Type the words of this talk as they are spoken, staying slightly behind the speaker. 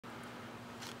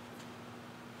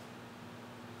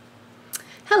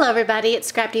Hello everybody, it's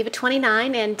Scrap Diva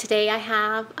 29 and today I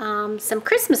have some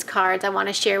Christmas cards I want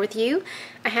to share with you.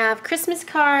 I have Christmas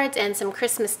cards and some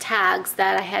Christmas tags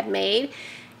that I had made,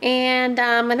 and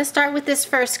I'm going to start with this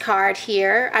first card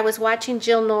here. I was watching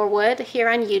Jill Norwood here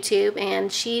on YouTube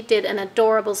and she did an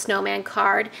adorable snowman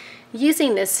card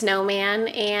using this snowman,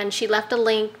 and she left a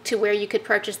link to where you could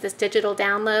purchase this digital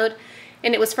download,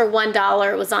 and it was for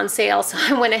 $1. It was on sale, so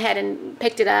I went ahead and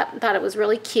picked it up. Thought it was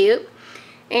really cute.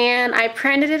 And I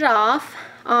printed it off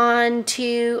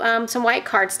onto some white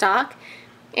cardstock,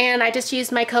 and I just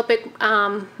used my Copic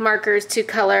markers to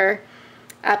color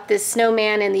up this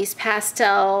snowman in these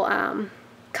pastel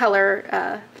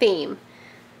color theme.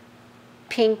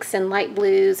 Pinks and light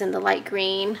blues and the light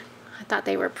green. I thought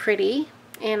they were pretty,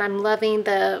 and I'm loving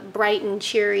the bright and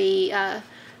cheery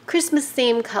Christmas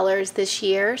theme colors this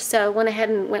year, so I went ahead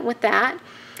and went with that.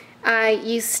 I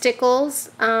used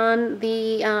stickles on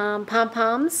the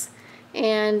pom-poms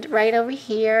and right over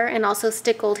here, and also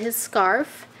stickled his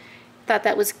scarf. Thought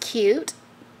that was cute.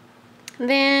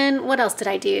 Then what else did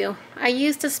I do? I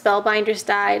used a Spellbinder's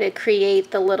die to create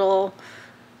the little,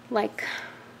 like,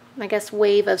 I guess,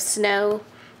 wave of snow.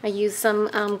 I used some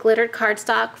glittered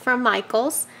cardstock from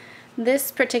Michaels.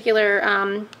 This particular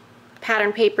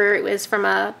pattern paper, it was from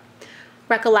a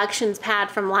Recollections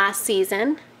pad from last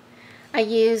season. I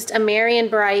used a Merry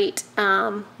and Bright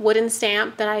wooden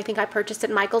stamp that I think I purchased at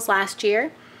Michael's last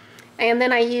year. And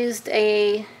then I used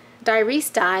a Diarese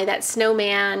die, that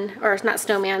snowman, or not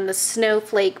snowman, the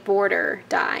snowflake border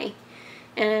die.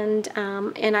 And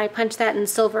I punched that in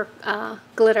silver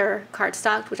glitter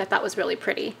cardstock, which I thought was really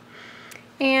pretty.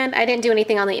 And I didn't do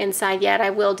anything on the inside yet. I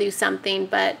will do something,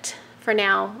 but for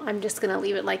now I'm just going to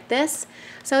leave it like this.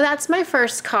 So that's my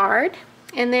first card.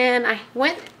 And then I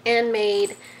went and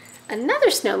made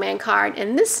another snowman card,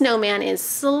 and this snowman is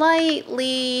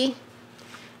slightly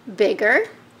bigger.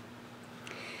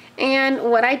 And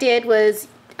what I did was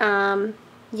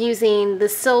using the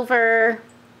silver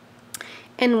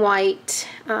and white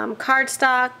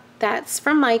cardstock that's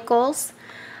from Michaels.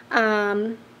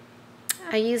 I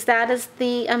used that as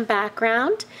the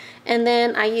background, and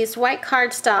then I used white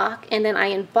cardstock, and then I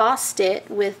embossed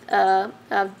it with a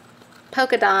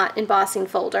polka dot embossing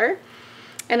folder.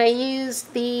 And I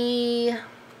used the,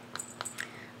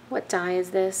 what die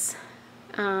is this?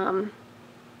 Diamond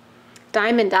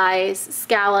Die's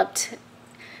scalloped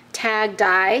tag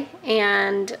die,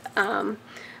 and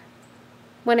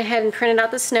went ahead and printed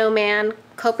out the snowman.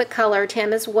 Copic colored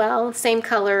him as well, same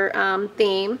color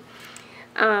theme.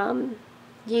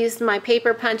 Used my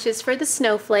paper punches for the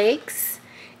snowflakes,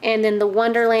 and then the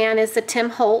Wonderland is the Tim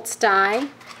Holtz die.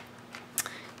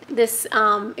 This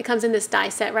it comes in this die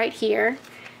set right here.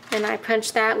 And I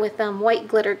punched that with white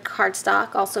glittered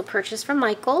cardstock, also purchased from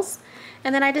Michaels.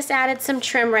 And then I just added some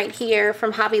trim right here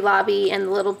from Hobby Lobby, and the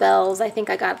little bells. I think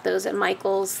I got those at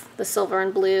Michaels, the silver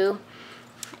and blue.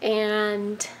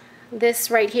 And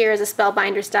this right here is a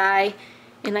Spellbinder's die.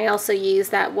 And I also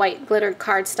used that white glittered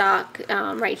cardstock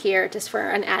right here just for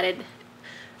an added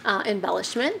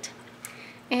embellishment.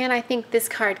 And I think this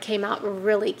card came out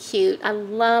really cute. I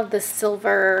love the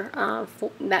silver,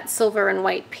 that silver and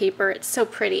white paper. It's so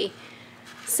pretty.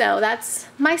 So that's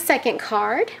my second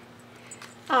card.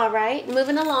 All right,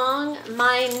 moving along.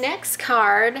 My next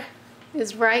card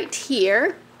is right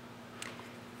here.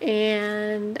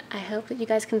 And I hope that you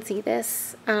guys can see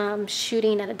this.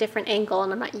 Shooting at a different angle,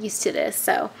 and I'm not used to this.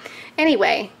 So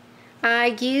anyway, I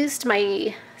used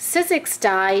my Sizzix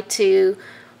die to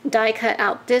die cut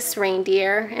out this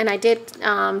reindeer, and I did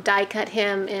die cut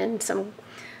him in some,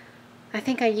 I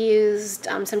think I used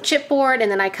some chipboard, and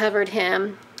then I covered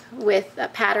him with a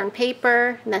pattern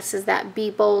paper, and this is that Be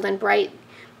Bold and Bright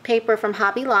paper from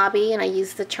Hobby Lobby, and I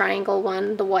used the triangle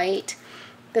one, the white.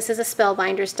 This is a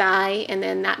Spellbinder's die, and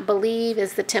then that Believe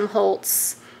is the Tim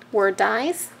Holtz word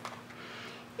dies.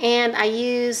 And I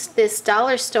used this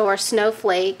dollar store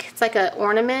snowflake. It's like an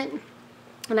ornament,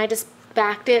 and I just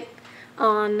backed it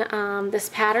on this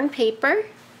pattern paper.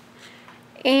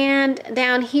 And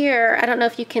down here, I don't know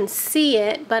if you can see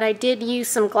it, but I did use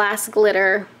some glass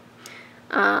glitter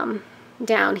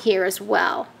down here as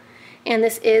well. And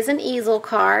this is an easel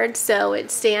card, so it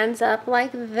stands up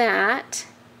like that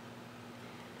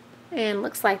and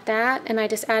looks like that. And I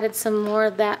just added some more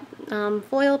of that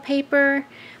foil paper,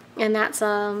 and that's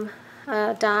a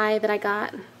die that I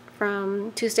got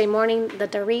from Tuesday Morning, the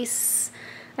Diarese,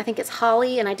 I think it's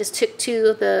holly, and I just took two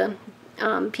of the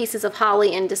pieces of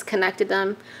holly and just connected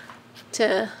them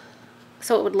so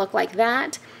it would look like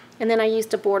that. And then I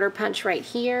used a border punch right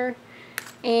here,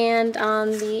 And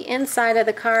on the inside of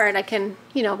the card, I can,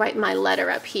 write my letter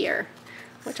up here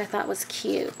which I thought was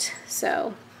cute.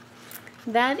 So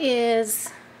that is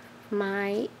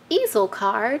my easel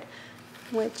card,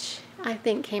 which I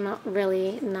think came out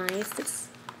really nice. It's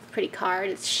a pretty card.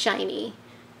 It's shiny.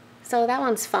 So that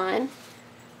one's fun.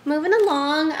 Moving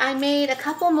along, I made a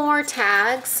couple more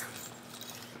tags.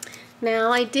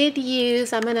 Now I did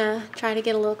use, I'm gonna try to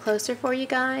get a little closer for you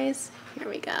guys. Here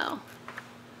we go.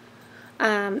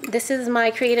 This is my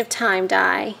Creative Time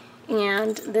die,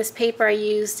 and this paper I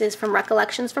used is from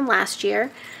Recollections from last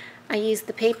year. I used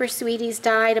the Paper Sweeties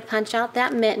die to punch out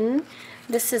that mitten.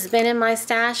 This has been in my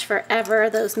stash forever,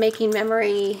 those Making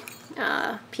Memory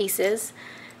pieces.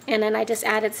 And then I just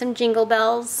added some jingle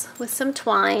bells with some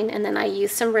twine, and then I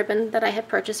used some ribbon that I had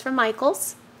purchased from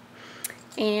Michael's.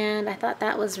 And I thought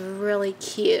that was really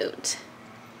cute.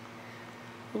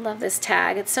 Love this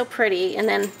tag. It's so pretty. And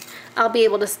then I'll be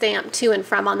able to stamp to and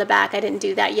from on the back. I didn't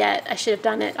do that yet. I should have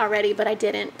done it already, but I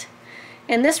didn't.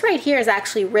 And this right here is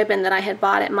actually ribbon that I had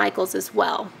bought at Michael's as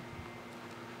well.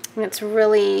 And it's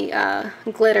really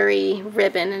glittery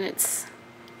ribbon, and it's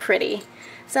pretty.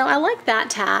 So I like that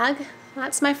tag.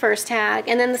 That's my first tag.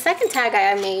 And then the second tag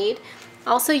I made,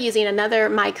 also using another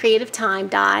My Creative Time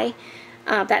die,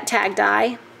 that tag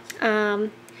die.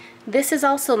 This is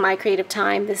also My Creative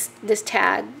Time, this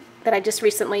tag that I just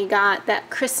recently got, that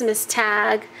Christmas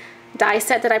tag die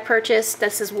set that I purchased.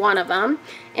 This is one of them.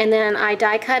 And then I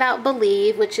die cut out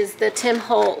Believe, which is the Tim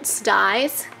Holtz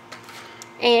dies.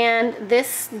 And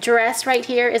this dress right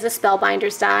here is a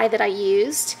Spellbinders die that I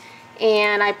used.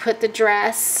 And I put the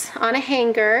dress on a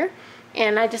hanger,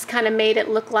 and I just kind of made it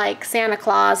look like Santa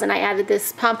Claus, and I added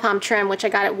this pom-pom trim, which I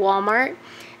got at Walmart,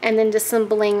 and then just some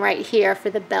bling right here for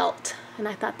the belt. And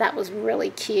I thought that was really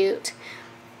cute.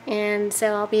 And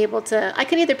so I'll be able to, I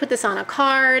could either put this on a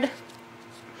card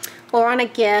or on a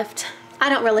gift. I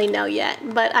don't really know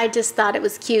yet, but I just thought it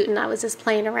was cute, and I was just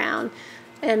playing around.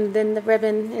 And then the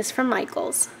ribbon is from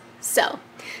Michael's. So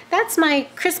that's my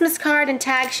Christmas card and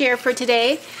tag share for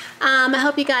today. I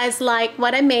hope you guys like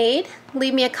what I made.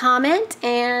 Leave me a comment,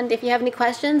 and if you have any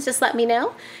questions, just let me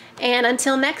know. And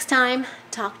until next time,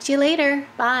 talk to you later.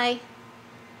 Bye.